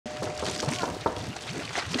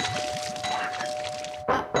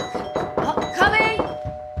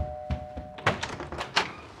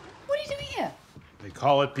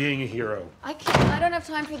Call it being a hero. I can't. I don't have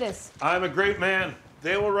time for this. I'm a great man.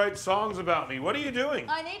 They will write songs about me. What are you doing?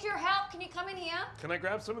 I need your help. Can you come in here? Can I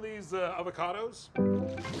grab some of these avocados?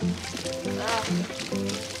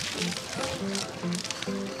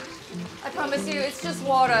 I promise you, it's just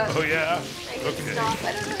water. Oh, yeah? Make it stop.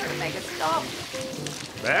 I don't know how to make it stop.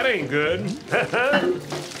 That ain't good.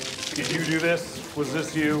 Did you do this? Was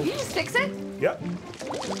this you? You just fix it? Yep.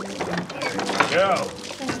 Go.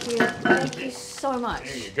 Thank you. Thank you so much.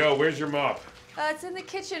 There you go. Where's your mop? It's in the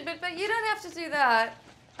kitchen, but you don't have to do that.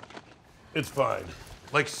 It's fine.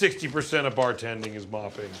 Like 60% of bartending is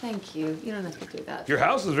mopping. Thank you. You don't have to do that. Your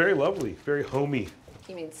house is very lovely, very homey.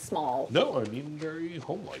 You mean small? No, I mean very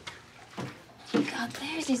home-like. God,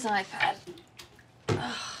 there's his iPad.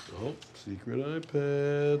 Oh, secret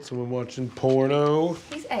iPad. Someone watching porno.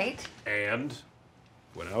 He's 8. And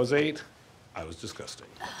when I was 8, I was disgusting.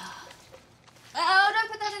 Oh, don't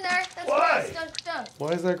put that in there. That's Why? gross. Don't.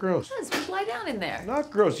 Why is that gross? Just lie down in there. Not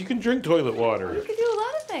gross. You can drink toilet water. You can do a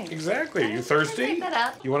lot of things. Exactly. I Are you don't thirsty? take that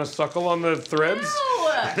out. You want to suckle on the threads?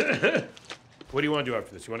 No! What do you want to do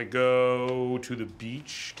after this? You want to go to the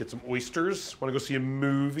beach, get some oysters? Want to go see a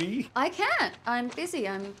movie? I can't. I'm busy.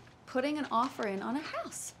 I'm putting an offer in on a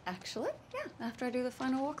house, actually. Yeah, after I do the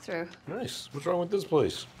final walkthrough. Nice. What's wrong with this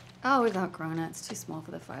place? Oh, we've outgrown it. It's too small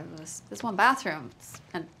for the 5 of us. There's one bathroom,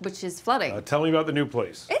 which is flooding. Tell me about the new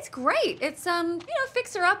place. It's great. It's,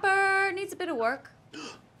 fixer-upper, needs a bit of work.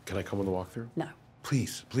 Can I come on the walkthrough? No.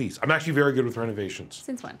 Please, please. I'm actually very good with renovations.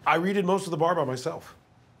 Since when? I redid most of the bar by myself.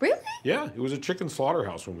 Really? Yeah, it was a chicken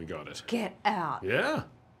slaughterhouse when we got it. Get out. Yeah.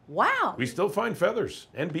 Wow. We still find feathers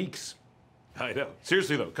and beaks. I know.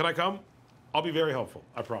 Seriously, though, can I come? I'll be very helpful.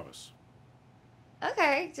 I promise.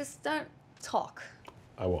 Okay, just don't talk.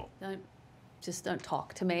 I won't. Just don't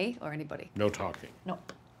talk to me or anybody. No talking. No.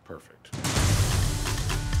 Perfect.